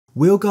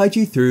We'll guide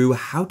you through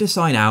how to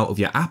sign out of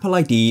your Apple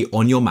ID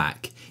on your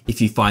Mac. If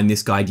you find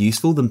this guide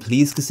useful, then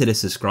please consider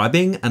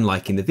subscribing and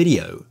liking the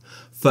video.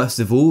 First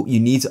of all,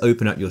 you need to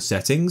open up your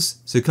settings.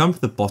 So come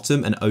to the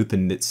bottom and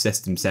open the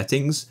system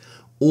settings,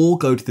 or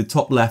go to the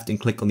top left and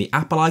click on the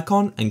Apple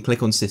icon and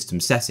click on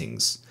system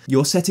settings.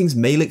 Your settings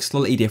may look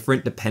slightly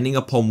different depending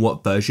upon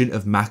what version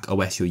of Mac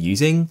OS you're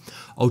using.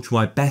 I'll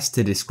try my best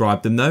to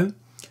describe them though.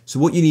 So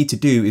what you need to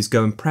do is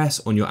go and press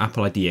on your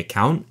Apple ID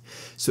account.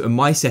 So in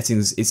my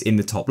settings, it's in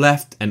the top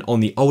left, and on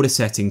the older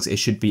settings, it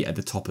should be at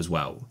the top as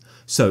well.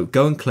 So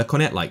go and click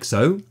on it like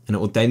so, and it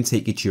will then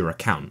take you to your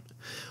account.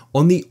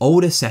 On the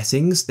older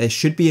settings, there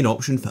should be an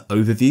option for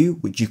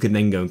overview, which you can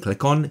then go and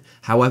click on.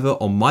 However,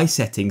 on my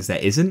settings, there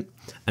isn't.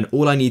 And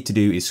all I need to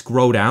do is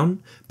scroll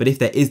down. But if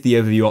there is the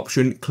overview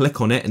option, click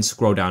on it and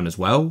scroll down as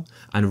well.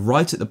 And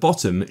right at the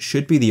bottom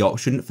should be the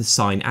option for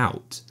sign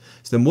out.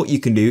 So then what you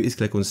can do is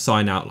click on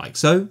sign out like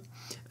so.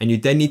 And you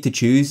then need to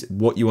choose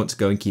what you want to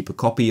go and keep a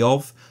copy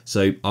of.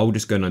 So I'll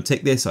just go and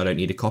untick this. I don't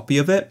need a copy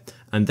of it.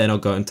 And then I'll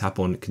go and tap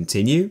on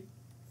continue.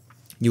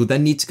 You'll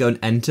then need to go and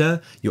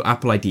enter your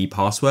Apple ID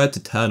password to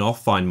turn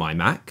off Find My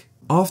Mac.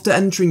 After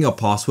entering your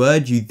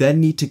password, you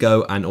then need to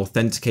go and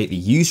authenticate the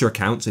user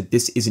account. So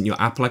this isn't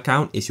your Apple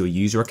account, it's your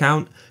user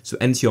account. So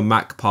enter your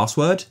Mac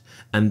password,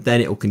 and then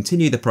it will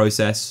continue the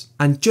process.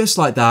 And just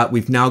like that,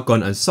 we've now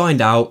gone and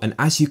signed out. And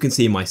as you can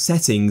see in my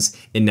settings,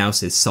 it now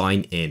says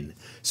sign in.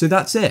 So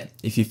that's it.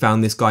 If you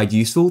found this guide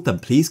useful, then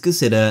please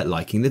consider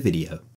liking the video.